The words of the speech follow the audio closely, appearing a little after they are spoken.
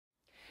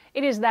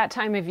It is that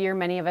time of year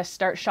many of us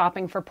start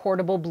shopping for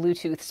portable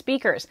Bluetooth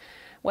speakers.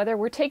 Whether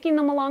we're taking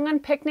them along on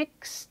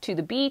picnics, to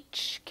the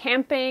beach,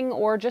 camping,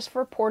 or just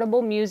for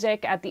portable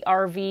music at the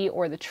RV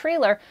or the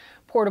trailer,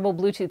 portable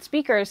Bluetooth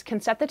speakers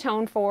can set the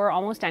tone for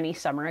almost any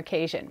summer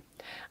occasion.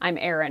 I'm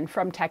Erin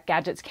from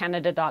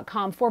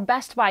TechGadgetsCanada.com for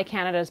Best Buy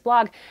Canada's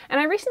blog, and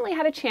I recently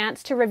had a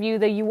chance to review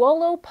the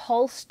Uolo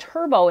Pulse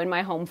Turbo in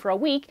my home for a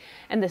week,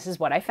 and this is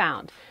what I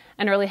found.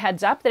 An early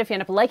heads up that if you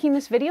end up liking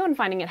this video and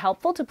finding it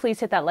helpful, to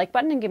please hit that like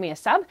button and give me a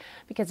sub,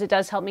 because it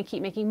does help me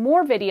keep making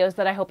more videos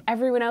that I hope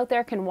everyone out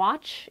there can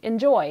watch,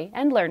 enjoy,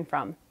 and learn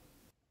from.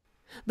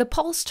 The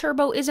Pulse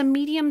Turbo is a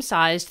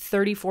medium-sized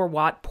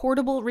 34-watt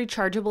portable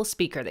rechargeable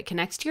speaker that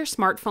connects to your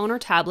smartphone or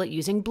tablet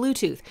using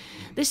Bluetooth.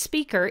 This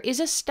speaker is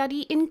a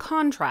study in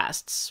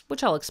contrasts,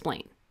 which I'll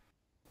explain.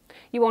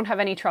 You won't have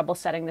any trouble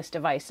setting this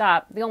device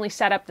up. The only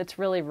setup that's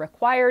really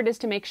required is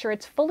to make sure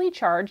it's fully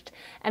charged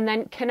and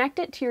then connect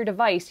it to your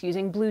device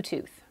using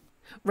Bluetooth.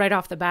 Right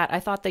off the bat, I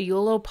thought the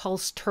Uolo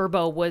Pulse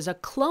Turbo was a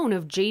clone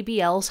of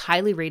JBL's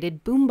highly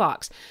rated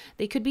boombox.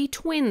 They could be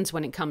twins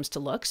when it comes to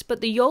looks,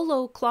 but the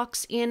Uolo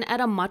clocks in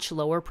at a much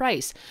lower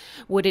price.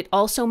 Would it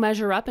also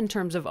measure up in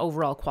terms of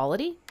overall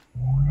quality?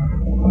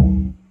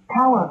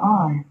 Power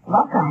on.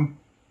 Welcome.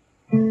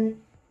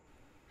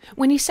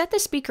 When you set the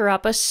speaker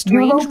up, a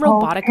strange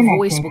robotic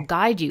voice will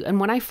guide you, and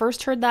when I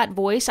first heard that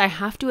voice, I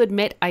have to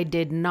admit I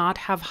did not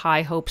have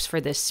high hopes for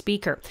this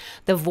speaker.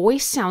 The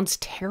voice sounds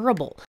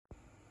terrible.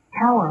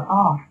 Power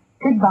off.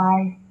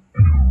 Goodbye.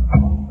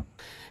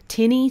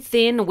 Tinny,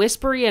 thin,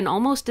 whispery, and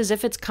almost as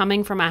if it's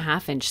coming from a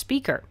half-inch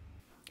speaker.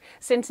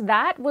 Since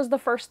that was the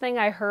first thing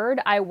I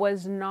heard, I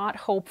was not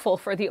hopeful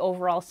for the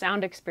overall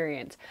sound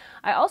experience.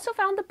 I also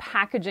found the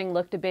packaging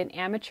looked a bit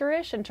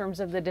amateurish in terms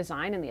of the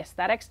design and the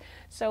aesthetics,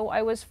 so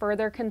I was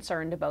further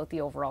concerned about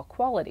the overall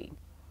quality.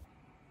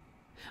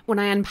 When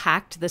I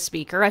unpacked the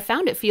speaker, I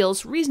found it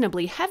feels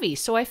reasonably heavy,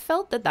 so I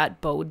felt that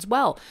bodes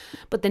well.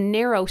 But the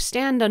narrow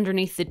stand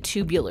underneath the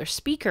tubular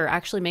speaker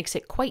actually makes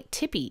it quite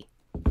tippy.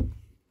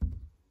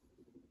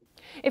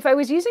 If I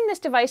was using this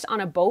device on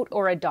a boat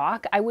or a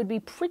dock, I would be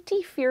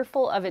pretty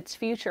fearful of its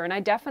future, and I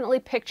definitely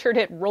pictured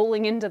it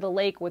rolling into the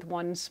lake with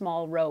one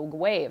small rogue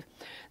wave.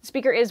 The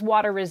speaker is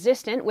water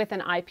resistant with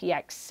an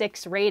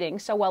IPX6 rating,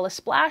 so while a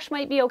splash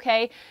might be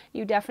okay,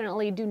 you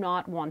definitely do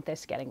not want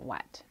this getting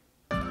wet.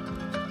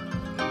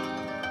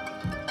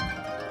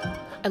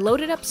 I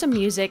loaded up some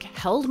music,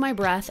 held my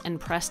breath, and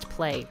pressed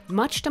play.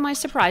 Much to my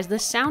surprise, the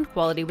sound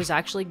quality was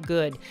actually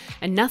good,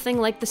 and nothing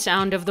like the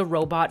sound of the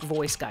robot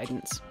voice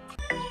guidance.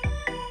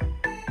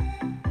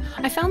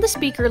 I found the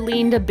speaker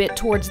leaned a bit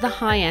towards the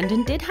high end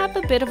and did have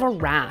a bit of a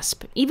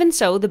rasp. Even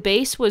so, the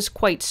bass was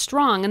quite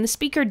strong and the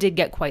speaker did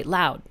get quite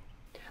loud.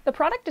 The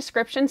product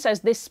description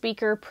says this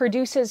speaker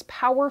produces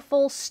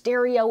powerful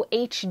stereo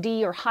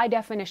HD or high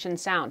definition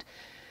sound.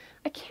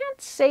 I can't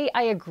say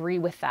I agree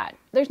with that.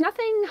 There's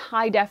nothing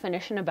high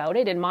definition about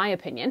it, in my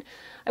opinion.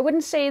 I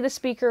wouldn't say the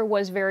speaker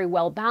was very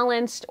well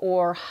balanced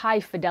or high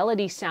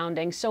fidelity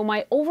sounding, so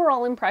my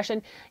overall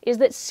impression is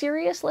that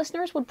serious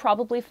listeners would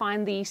probably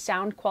find the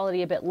sound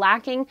quality a bit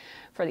lacking.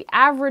 For the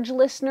average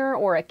listener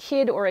or a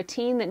kid or a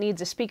teen that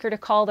needs a speaker to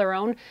call their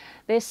own,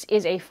 this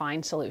is a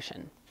fine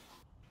solution.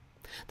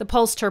 The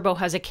Pulse Turbo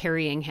has a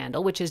carrying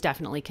handle, which is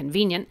definitely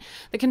convenient.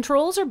 The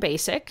controls are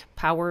basic: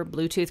 power,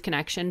 Bluetooth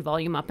connection,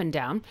 volume up and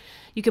down.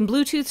 You can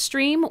Bluetooth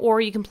stream, or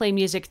you can play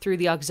music through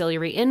the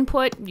auxiliary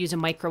input, use a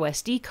micro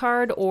SD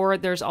card, or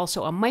there's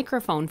also a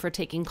microphone for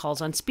taking calls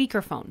on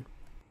speakerphone.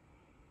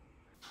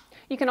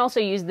 You can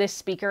also use this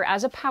speaker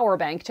as a power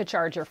bank to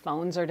charge your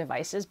phones or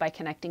devices by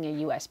connecting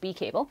a USB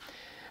cable.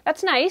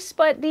 That's nice,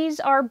 but these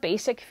are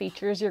basic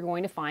features you're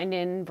going to find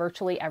in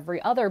virtually every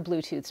other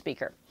Bluetooth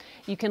speaker.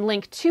 You can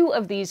link two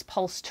of these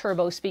Pulse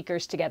Turbo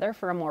speakers together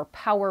for a more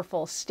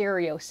powerful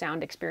stereo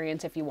sound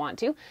experience if you want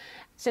to.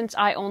 Since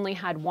I only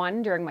had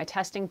one during my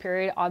testing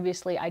period,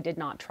 obviously I did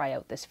not try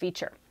out this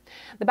feature.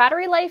 The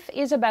battery life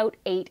is about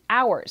 8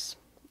 hours.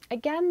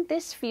 Again,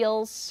 this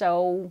feels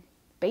so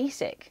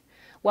basic.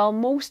 While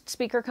most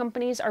speaker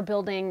companies are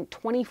building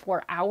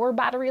 24-hour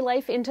battery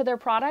life into their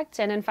products,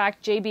 and in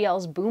fact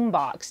JBL's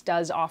boombox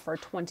does offer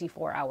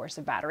 24 hours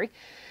of battery,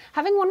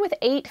 having one with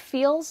 8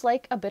 feels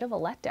like a bit of a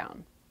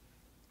letdown.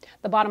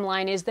 The bottom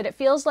line is that it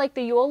feels like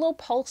the Uolo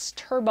Pulse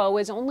Turbo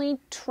is only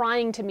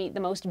trying to meet the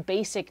most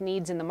basic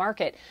needs in the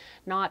market,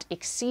 not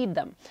exceed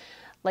them.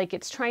 Like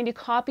it's trying to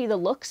copy the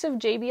looks of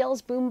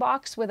JBL's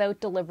boombox without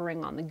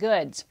delivering on the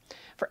goods.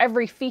 For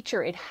every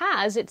feature it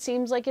has, it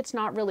seems like it's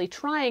not really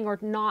trying or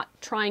not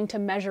trying to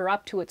measure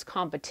up to its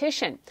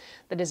competition.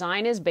 The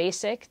design is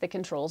basic, the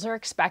controls are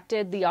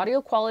expected, the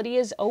audio quality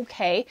is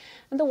okay,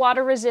 and the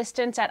water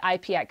resistance at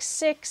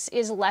IPX6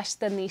 is less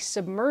than the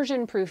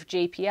submersion-proof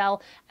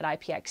JPL at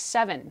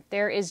IPX7.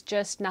 There is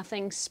just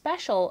nothing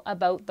special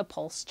about the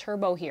Pulse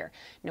Turbo here.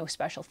 No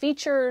special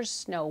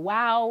features, no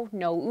wow,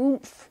 no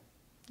oomph.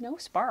 No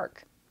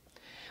spark.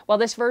 While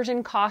this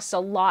version costs a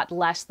lot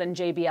less than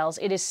JBL's,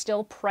 it is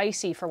still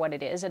pricey for what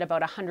it is at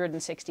about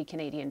 160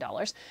 Canadian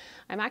dollars.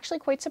 I'm actually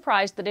quite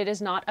surprised that it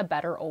is not a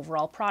better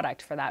overall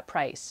product for that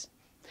price.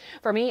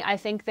 For me, I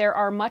think there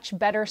are much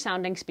better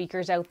sounding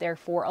speakers out there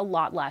for a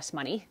lot less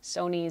money,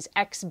 Sony's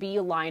XB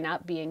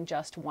lineup being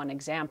just one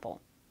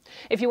example.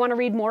 If you want to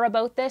read more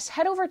about this,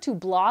 head over to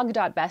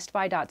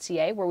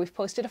blog.bestbuy.ca where we've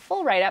posted a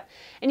full write-up,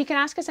 and you can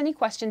ask us any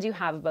questions you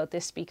have about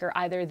this speaker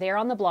either there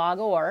on the blog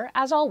or,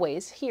 as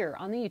always, here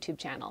on the YouTube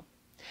channel.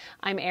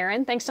 I'm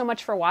Erin. Thanks so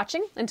much for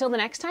watching. Until the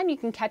next time, you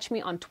can catch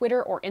me on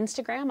Twitter or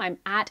Instagram. I'm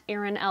at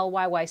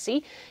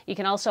ErinLYYC. You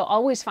can also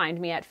always find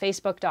me at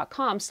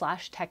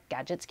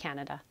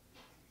facebook.com/TechGadgetsCanada.